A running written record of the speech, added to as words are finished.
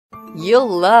You'll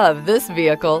love this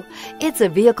vehicle. It's a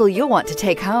vehicle you'll want to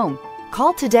take home.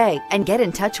 Call today and get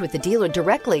in touch with the dealer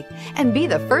directly and be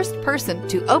the first person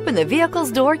to open the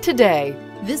vehicle's door today.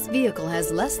 This vehicle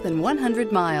has less than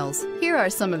 100 miles. Here are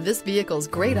some of this vehicle's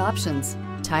great options: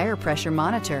 tire pressure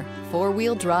monitor,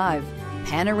 four-wheel drive,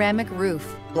 panoramic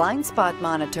roof, blind spot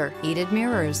monitor, heated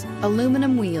mirrors,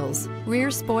 aluminum wheels, rear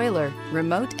spoiler,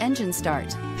 remote engine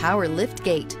start, power lift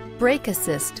gate, brake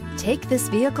assist. Take this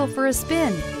vehicle for a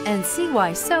spin and see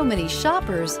why so many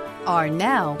shoppers are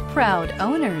now proud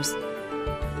owners.